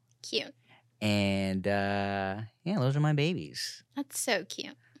Q. Cute. And those are my babies. That's so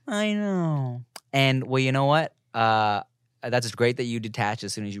cute. I know. And well, you know what? That's great that you detach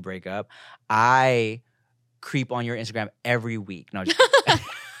as soon as you break up. I creep on your Instagram every week. No, just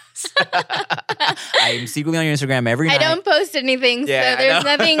I am secretly on your Instagram every night. I don't post anything, so there's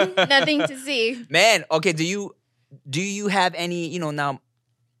nothing to see. Man, okay, do you have any, now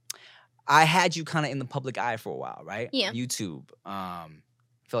I had you kind of in the public eye for a while, right? Yeah. YouTube. I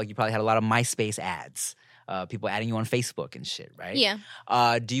feel like you probably had a lot of MySpace ads. People adding you on Facebook and shit, right? Yeah.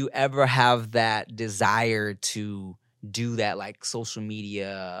 Do you ever have that desire to do that like social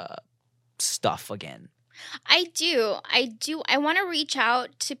media stuff again? I do. I want to reach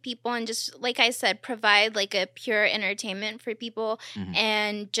out to people and just, like I said, provide like a pure entertainment for people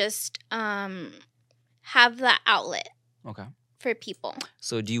and just have that outlet. Okay. For people.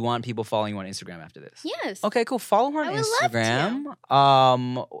 So do you want people following you on Instagram after this? Yes. Okay, cool. Follow her on Instagram.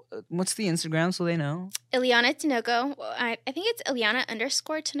 What's the Instagram so they know? Iliana Tinoco. I think it's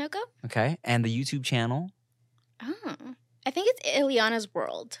Iliana_Tinoco. Okay. And the YouTube channel? Oh. I think it's Iliana's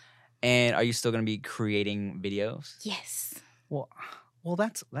World. And are you still going to be creating videos? Yes. Well,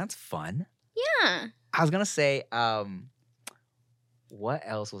 that's fun. Yeah. I was going to say, what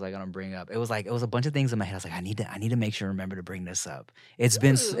else was I going to bring up? It was a bunch of things in my head. I was like, I need to make sure I remember to bring this up. It's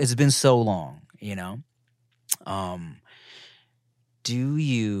been so long, Do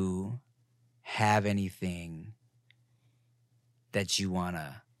you have anything that you want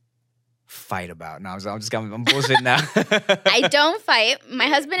to fight about? No, I'm bullshitting now. I don't fight. My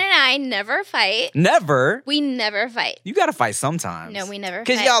husband and I never fight. Never? We never fight. You got to fight sometimes. No, we never fight.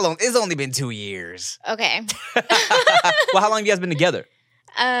 Because it's only been 2 years. Okay. Well, how long have you guys been together?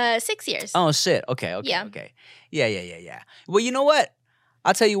 6 years. Oh, shit. Okay. Yeah. Okay. Yeah. Well, you know what?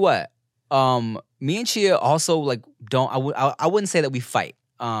 I'll tell you what. Me and Chia also, like, I wouldn't say that we fight.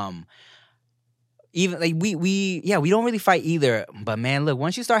 even like we don't really fight either. But man, look,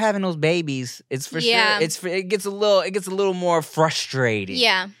 once you start having those babies, it's for Yeah. sure. It gets a little more frustrating.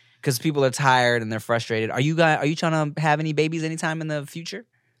 Yeah. Because people are tired and they're frustrated. Are you trying to have any babies anytime in the future?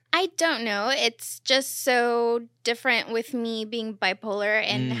 I don't know. It's just so different with me being bipolar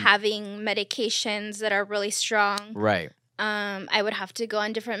and having medications that are really strong. Right. I would have to go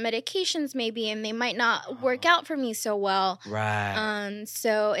on different medications maybe, and they might not work out for me so well. Right.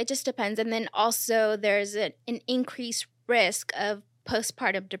 So it just depends. And then also there's an increased risk of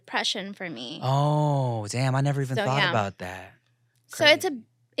postpartum depression for me. Oh, damn. I never even So, thought yeah. about that. So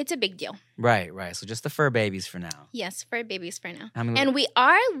it's a big deal. Right. So just the fur babies for now. Yes, fur babies for now. How many- And we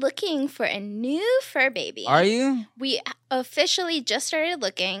are looking for a new fur baby. Are you? We officially just started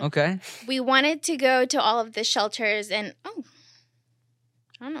looking. Okay. We wanted to go to all of the shelters and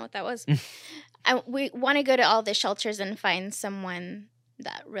I don't know what that was. We want to go to all the shelters and find someone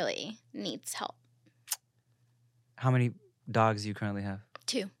that really needs help. How many dogs do you currently have?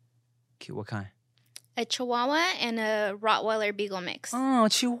 2. Cute. What kind? A Chihuahua and a Rottweiler Beagle mix. Oh,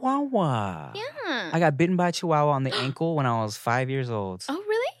 Chihuahua. Yeah. I got bitten by a Chihuahua on the ankle when I was 5 years old. Oh,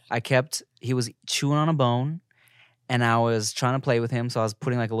 really? He was chewing on a bone, and I was trying to play with him, so I was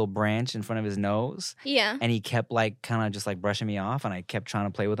putting like a little branch in front of his nose. Yeah. And he kept like kind of just like brushing me off, and I kept trying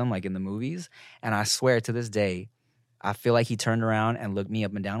to play with him like in the movies. And I swear to this day, I feel like he turned around and looked me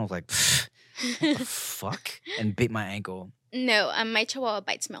up and down. I was like, what the fuck? And bit my ankle. No, my Chihuahua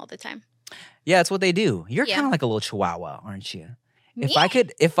bites me all the time. Yeah, that's what they do. You're Yeah. kind of like a little Chihuahua, aren't you? Me? If I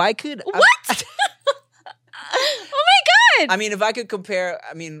could, What? Oh my God. I mean, if I could compare,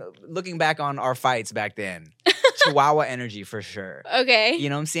 looking back on our fights back then, Chihuahua energy for sure. Okay. You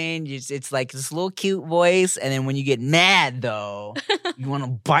know what I'm saying? It's like this little cute voice, and then when you get mad, though, you want to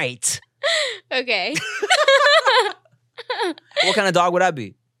bite. Okay. What kind of dog would I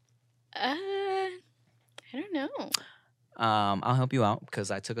be? I don't know. I'll help you out because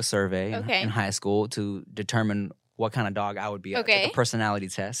I took a survey Okay. in high school to determine what kind of dog I would be. I Okay. took a personality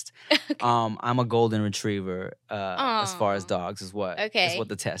test. I'm a golden retriever as far as Aw. dogs is what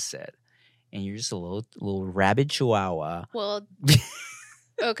the test said. And you're just a little rabid Chihuahua. Well,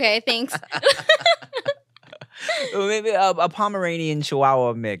 okay, thanks. Or maybe a Pomeranian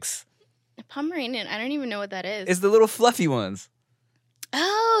Chihuahua mix. Pomeranian, I don't even know what that is. It's the little fluffy ones.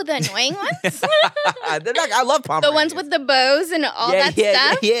 Oh, the annoying ones? I love Pomeranians. The ones with the bows and all that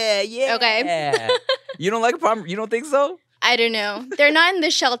stuff? Yeah. Okay. You don't like a Pomeranian? You don't think so? I don't know. They're not in the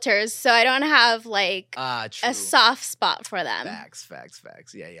shelters, so I don't have like True. a soft spot for them.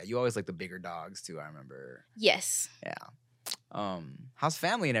 Facts. Yeah. You always like the bigger dogs too, I remember. Yes. Yeah. How's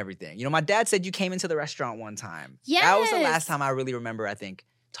family and everything? You know, my dad said you came into the restaurant one time. Yes. That was the last time I really remember, I think,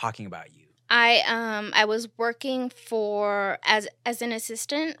 talking about you. I was working as an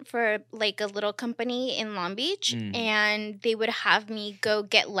assistant for like a little company in Long Beach, Mhm. and they would have me go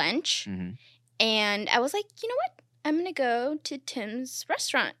get lunch. Mhm. And I was like, you know what? I'm gonna go to Tim's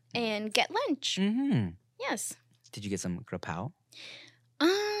restaurant and get lunch. Mm-hmm. Yes. Did you get some grapau?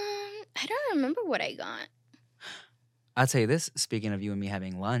 I don't remember what I got. I'll tell you this, speaking of you and me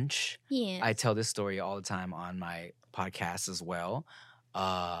having lunch, Yeah. I tell this story all the time on my podcast as well.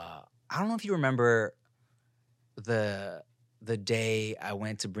 I don't know if you remember the day I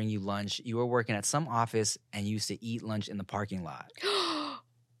went to bring you lunch. You were working at some office and you used to eat lunch in the parking lot.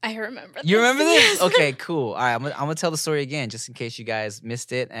 I remember this. You remember this? Yes. Okay, cool. All right, I'm gonna tell the story again just in case you guys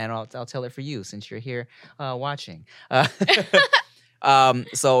missed it, and I'll tell it for you since you're here watching.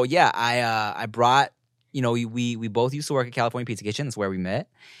 So yeah, I brought. You know, we both used to work at California Pizza Kitchen. That's where we met,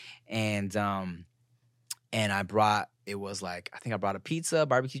 and I brought. It was like I think I brought a pizza,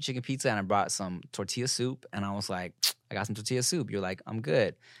 barbecue chicken pizza, and I brought some tortilla soup. And I was like, I got some tortilla soup. You're like, I'm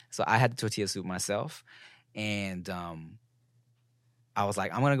good. So I had the tortilla soup myself, and I was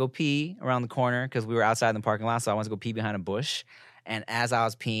like, I'm gonna go pee around the corner because we were outside in the parking lot. So I went to go pee behind a bush. And as I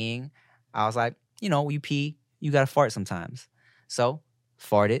was peeing, I was like, you know, you pee, you gotta fart sometimes. So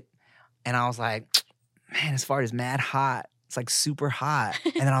farted, and I was like, man, this fart is mad hot. It's like super hot.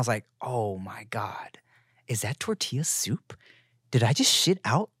 And then I was like, oh my God, is that tortilla soup? Did I just shit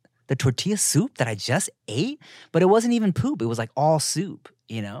out the tortilla soup that I just ate? But it wasn't even poop. It was like all soup,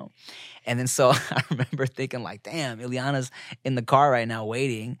 you know? And then so I remember thinking like, damn, Iliana's in the car right now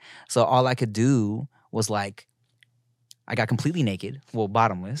waiting. So all I could do was like, I got completely naked, well,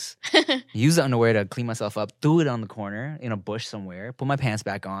 bottomless, used the underwear to clean myself up, threw it on the corner in a bush somewhere, put my pants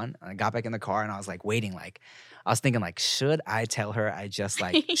back on. I got back in the car and I was like waiting, like, I was thinking like, should I tell her I just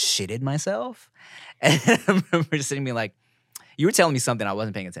like shitted myself? And I remember just sitting being like, you were telling me something, I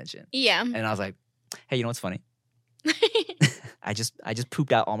wasn't paying attention. Yeah. And I was like, hey, you know what's funny? I just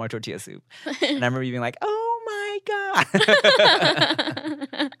pooped out all my tortilla soup. And I remember you being like, oh my God.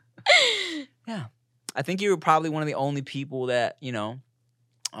 Yeah. I think you were probably one of the only people that,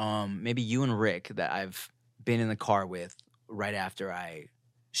 maybe you and Rick that I've been in the car with right after I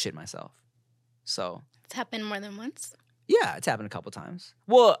shit myself. So. It's happened more than once? Yeah, it's happened a couple times.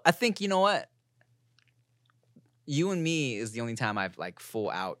 Well, I think, you know what? You and me is the only time I've like full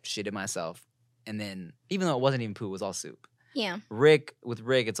out shitted myself. And then, even though it wasn't even poo, it was all soup. Yeah. With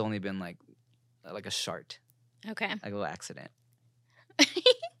Rick, it's only been like a shart. Okay. Like a little accident.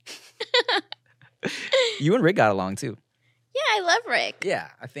 You and Rick got along too. Yeah, I love Rick. Yeah,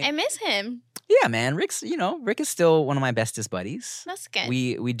 I think. I miss him. Yeah, man. Rick is still one of my bestest buddies. That's good.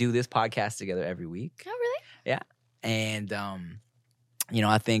 We do this podcast together every week. Oh, really? Yeah. And,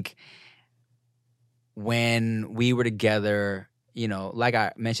 I think when we were together, like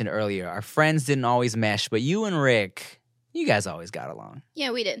I mentioned earlier, our friends didn't always mesh, but you and Rick, you guys always got along.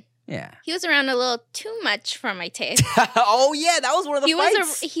 Yeah, we did. Yeah. He was around a little too much for my taste. Oh, yeah. That was one of the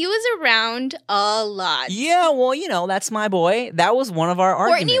fights. He was around a lot. Yeah, well, that's my boy. That was one of our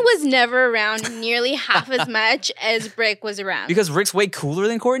arguments. Courtney was never around nearly half as much as Rick was around. Because Rick's way cooler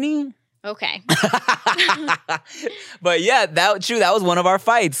than Courtney? Okay. But yeah, that was one of our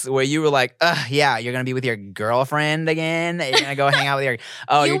fights where you were like, yeah, you're going to be with your girlfriend again? You're going to go hang out with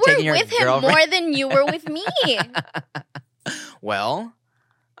you're taking your girlfriend? You were with him more than you were with me. Well,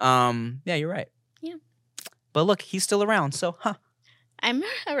 yeah, you're right. Yeah. But look, he's still around, so, I'm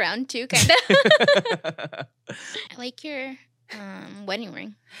around too, kind of. I like your wedding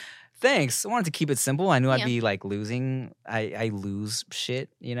ring. Thanks. I wanted to keep it simple. I knew I'd be like losing. I lose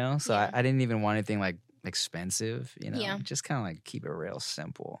shit, so Yeah. I didn't even want anything like expensive, Yeah. Just kind of like keep it real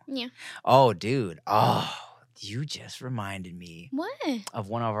simple. Yeah. Oh, dude. Oh, you just reminded me What? of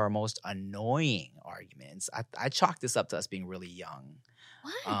one of our most annoying arguments. I chalked this up to us being really young.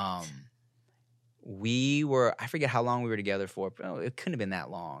 What? I forget how long we were together for. It couldn't have been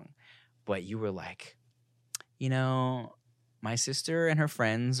that long. But you were like, my sister and her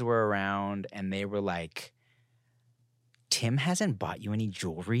friends were around and they were like, Tim hasn't bought you any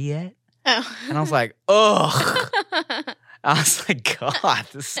jewelry yet? Oh. And I was like, ugh. I was like, God,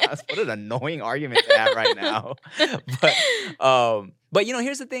 what an annoying argument to have right now. But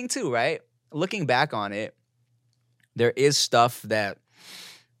here's the thing too, right? Looking back on it, there is stuff that,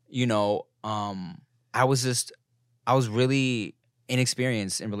 I was really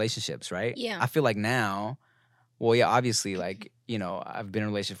inexperienced in relationships, right? Yeah. I feel like now, well, yeah, obviously, like, I've been in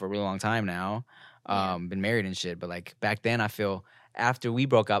a relationship for a really long time now, been married and shit. But like back then, I feel after we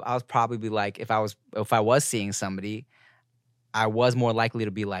broke up, I was probably like, if I was seeing somebody, I was more likely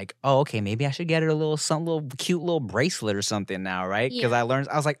to be like, oh, okay, maybe I should get her a little cute little bracelet or something now, right? Because I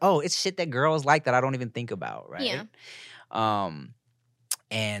was like, oh, it's shit that girls like that I don't even think about, right? Yeah.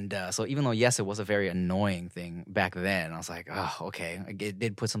 And so even though, yes, it was a very annoying thing back then, I was like, oh, okay. It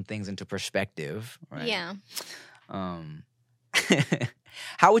did put some things into perspective, right? Yeah.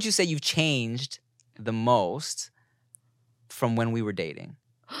 How would you say you've changed the most from when we were dating?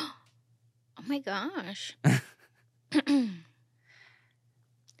 Oh my gosh.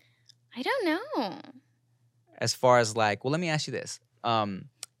 I don't know. As far as like, well, let me ask you this.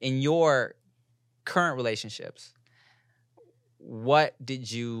 In your current relationships, what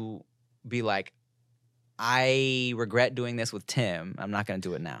did you be like, I regret doing this with Tim. I'm not going to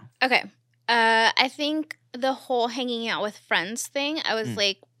do it now. Okay. I think the whole hanging out with friends thing, I was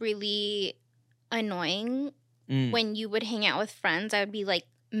like really annoying. When you would hang out with friends, I would be like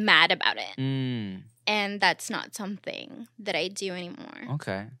mad about it. And that's not something that I do anymore.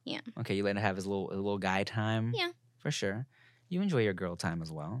 Okay. Yeah. Okay, you let him have his little guy time? Yeah. For sure. You enjoy your girl time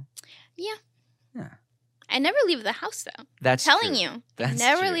as well. Yeah. Yeah. I never leave the house, though. That's I'm telling true. you. That's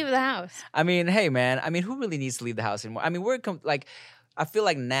never true. leave the house. I mean, hey, man. I mean, who really needs to leave the house anymore? I mean, I feel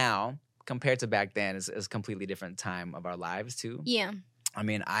like now, compared to back then, is a completely different time of our lives, too. Yeah. I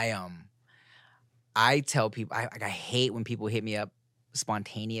mean, I tell people, I hate when people hit me up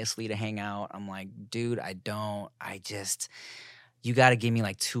spontaneously to hang out. I'm like, dude, you got to give me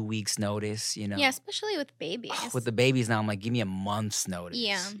like 2 weeks notice, Yeah, especially with babies. With the babies now, I'm like, give me a month's notice,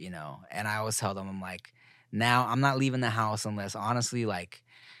 Yeah. And I always tell them, I'm like, now I'm not leaving the house unless, honestly, like,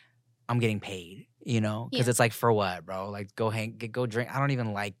 I'm getting paid, because Yeah. it's like, for what, bro? Like, go drink. I don't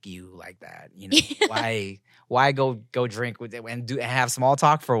even like you like that, Why go drink with it and have small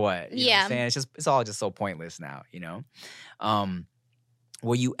talk for what? You know what I'm saying? It's all just so pointless now,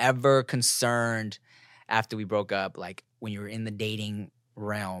 Were you ever concerned after we broke up, like when you were in the dating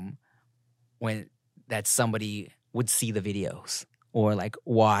realm, that somebody would see the videos or like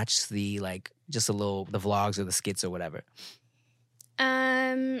watch the vlogs or the skits or whatever?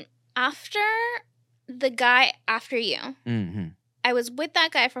 After the guy after you, Mm-hmm. I was with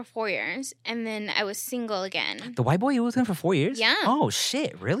that guy for 4 years, and then I was single again. The white boy you was with him for 4 years? Yeah. Oh,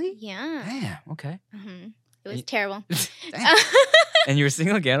 shit. Really? Yeah. Damn. Okay. It was terrible. Damn. And you were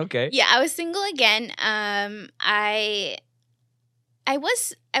single again? Okay. Yeah, I was single again. I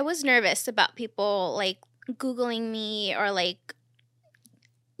was nervous about people like Googling me or like,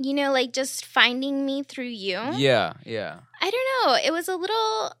 you know, like just finding me through you. Yeah. Yeah. I don't know. It was a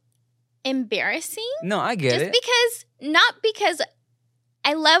little embarrassing. No, I get it. Not because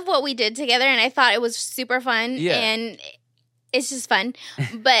I love what we did together and I thought it was super fun and it's just fun.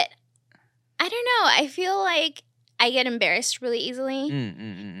 But I don't know. I feel like I get embarrassed really easily.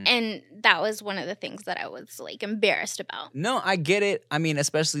 And that was one of the things that I was like embarrassed about. No, I get it. I mean,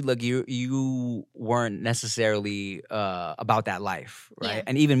 especially look, you weren't necessarily about that life, right? Yeah.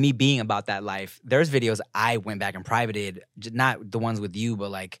 And even me being about that life, there's videos I went back and privated, not the ones with you,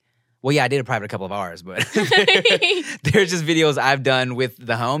 but like, well, yeah, I did a private a couple of hours, but there's just videos I've done with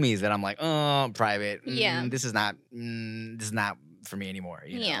the homies that I'm like, oh, private. Yeah. This is not for me anymore.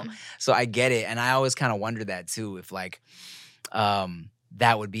 You know? Yeah. So I get it. And I always kind of wondered that too, if like,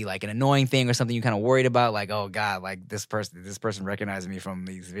 that would be like an annoying thing or something you kind of worried about, like, oh God, like this person recognized me from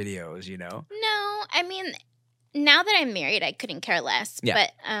these videos, you know? No, I mean, now that I'm married, I couldn't care less. Yeah.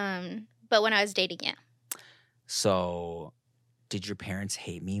 But when I was dating, yeah. So did your parents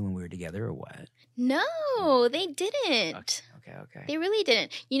hate me when we were together or what? No, they didn't. Okay. They really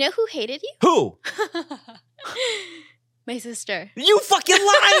didn't. You know who hated you? Who? My sister. You fucking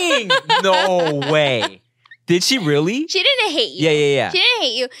lying! No way. Did she really? She didn't hate you. Yeah. She didn't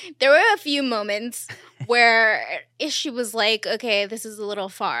hate you. There were a few moments where she was like, okay, this is a little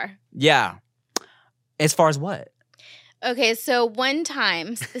far. Yeah. As far as what? Okay, so one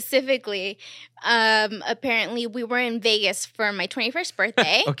time specifically, apparently we were in Vegas for my 21st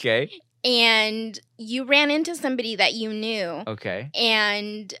birthday. Okay. And you ran into somebody that you knew. Okay.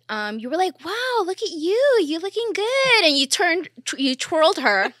 And you were like, wow, look at you. You're looking good. And you twirled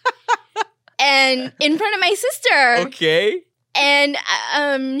her. And in front of my sister. Okay.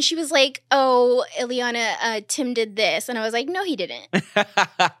 And she was like, oh, Iliana, Tim did this. And I was like, no, he didn't.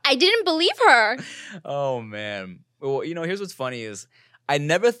 I didn't believe her. Oh, man. Well, you know, here's what's funny is I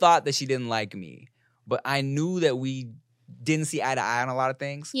never thought that she didn't like me, but I knew that we didn't see eye to eye on a lot of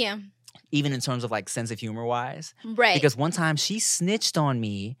things. Yeah. Even in terms of like sense of humor wise. Right. Because one time she snitched on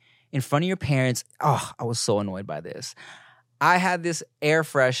me in front of your parents. Oh, I was so annoyed by this. I had this air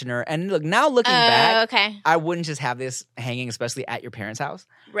freshener. And look, now looking back, okay. I wouldn't just have this hanging, especially at your parents' house.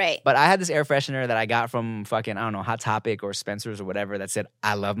 Right. But I had this air freshener that I got from fucking, I don't know, Hot Topic or Spencer's or whatever that said,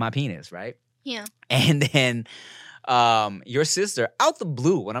 I love my penis, right? Yeah. And then your sister, out the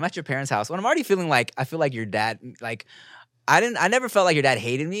blue, when I'm at your parents' house, when I'm already feeling like, I feel like your dad, like, I never felt like your dad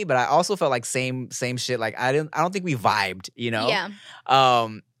hated me, but I also felt like same shit. Like, I don't think we vibed, you know? Yeah.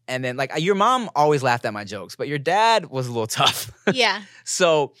 And then, like, your mom always laughed at my jokes, but your dad was a little tough. Yeah.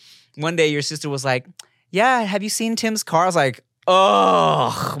 So one day your sister was like, yeah, have you seen Tim's car? I was like,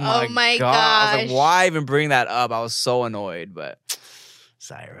 oh my God. I was like, why even bring that up? I was so annoyed, but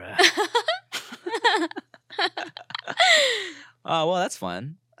Syra. Oh, well, that's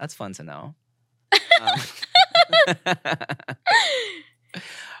fun. That's fun to know.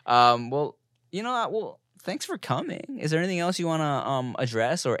 Well, you know, well, thanks for coming. Is there anything else you want to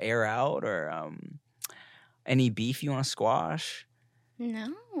address or air out or any beef you want to squash?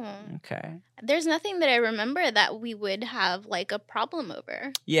 No. Okay. There's nothing that I remember that we would have like a problem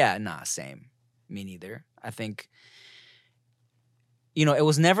over. Yeah, nah, same. Me neither. I think, you know, it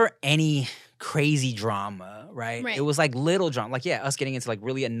was never any crazy drama, right? Right. It was like little drama. Like, yeah, us getting into like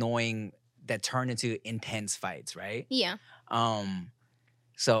really annoying that turned into intense fights, right? Yeah.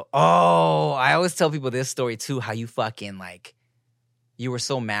 So, I always tell people this story too, how you fucking like, you were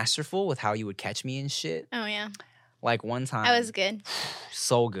so masterful with how you would catch me and shit. Oh, yeah. Like one time. I was good.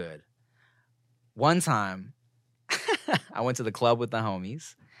 So good. One time, I went to the club with the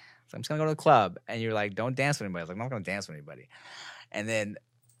homies. So I'm just going to go to the club. And you're like, don't dance with anybody. I was like, I'm not going to dance with anybody. And then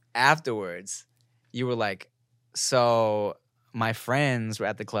afterwards, you were like, so my friends were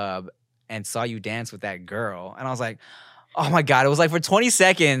at the club and saw you dance with that girl. And I was like, oh my God. It was like for 20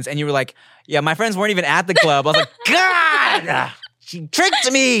 seconds. And you were like, yeah, my friends weren't even at the club. I was like, God, she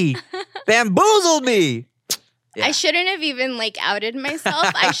tricked me, bamboozled me. Yeah. I shouldn't have even like outed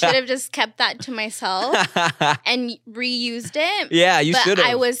myself. I should have just kept that to myself and reused it. Yeah, you should have.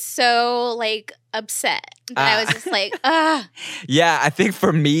 I was so like upset that I was just like, ah. Yeah, I think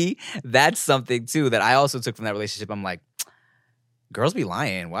for me, that's something too that I also took from that relationship. I'm like, Girls be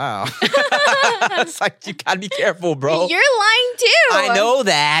lying. Wow. It's like, you gotta be careful, bro. You're lying too. I know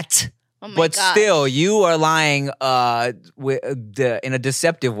that. Oh my But gosh. still, you are lying in a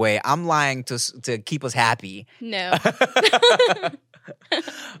deceptive way. I'm lying to keep us happy. No.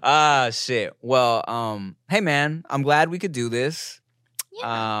 Shit. Well, hey man, I'm glad we could do this.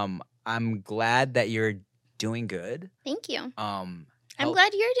 Yeah. I'm glad that you're doing good. Thank you. Oh, I'm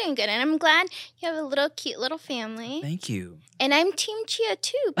glad you're doing good, and I'm glad you have a cute little family. Thank you. And I'm Team Chia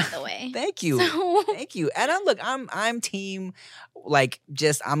too, by the way. Thank you. So- Thank you. And I'm team,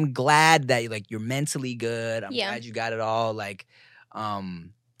 I'm glad that you're mentally good. I'm glad you got it all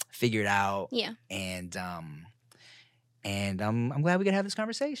figured out. Yeah. And I'm glad we could have this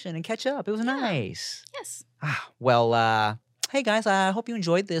conversation and catch up. It was nice. Yes. Well, hey guys, I hope you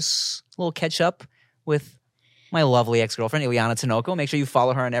enjoyed this little catch up with my lovely ex-girlfriend, Iliana Tinoco. Make sure you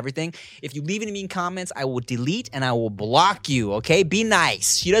follow her on everything. If you leave any mean comments, I will delete and I will block you, okay? Be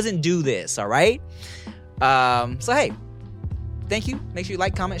nice. She doesn't do this, all right? So, hey, thank you. Make sure you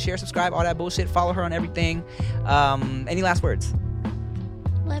like, comment, share, subscribe, all that bullshit. Follow her on everything. Any last words?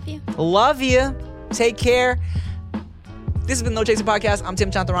 Love you. Love you. Take care. This has been No Chaser Podcast. I'm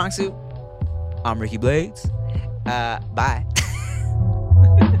Tim Chantarangsu. I'm Ricky Blades. Bye.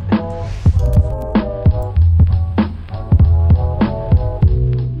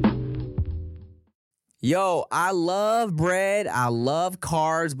 Yo, I love bread. I love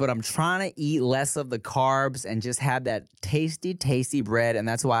carbs, but I'm trying to eat less of the carbs and just have that tasty, tasty bread. And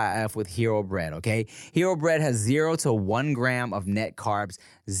that's why I F with Hero Bread, okay? Hero Bread has 0 to 1 gram of net carbs,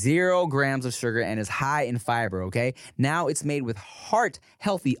 0 grams of sugar, and is high in fiber, okay? Now it's made with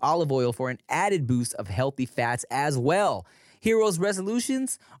heart-healthy olive oil for an added boost of healthy fats as well. Hero's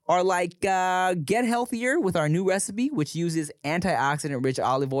resolutions are get healthier with our new recipe, which uses antioxidant-rich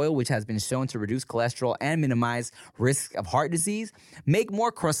olive oil, which has been shown to reduce cholesterol and minimize risk of heart disease. Make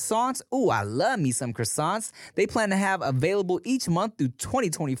more croissants. Ooh, I love me some croissants. They plan to have available each month through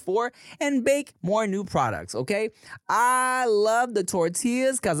 2024 and bake more new products, okay? I love the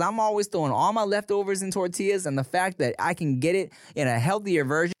tortillas because I'm always throwing all my leftovers in tortillas, and the fact that I can get it in a healthier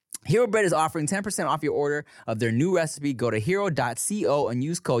version. Hero Bread is offering 10% off your order of their new recipe. Go to hero.co and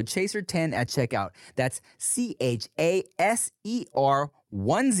use code CHASER10 at checkout. That's CHASER10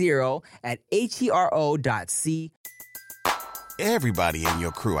 at HERO.co. Everybody in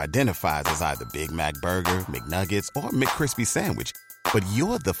your crew identifies as either Big Mac Burger, McNuggets, or McCrispy Sandwich. But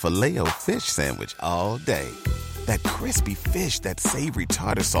you're the Filet-O-Fish Sandwich all day. That crispy fish, that savory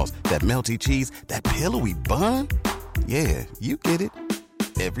tartar sauce, that melty cheese, that pillowy bun. Yeah, you get it.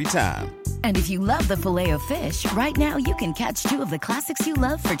 Every time. And if you love the Filet-O-Fish, right now you can catch 2 of the classics you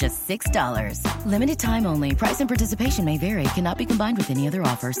love for just $6. Limited time only. Price and participation may vary. Cannot be combined with any other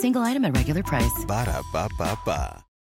offer. Single item at regular price. Ba-da-ba-ba-ba.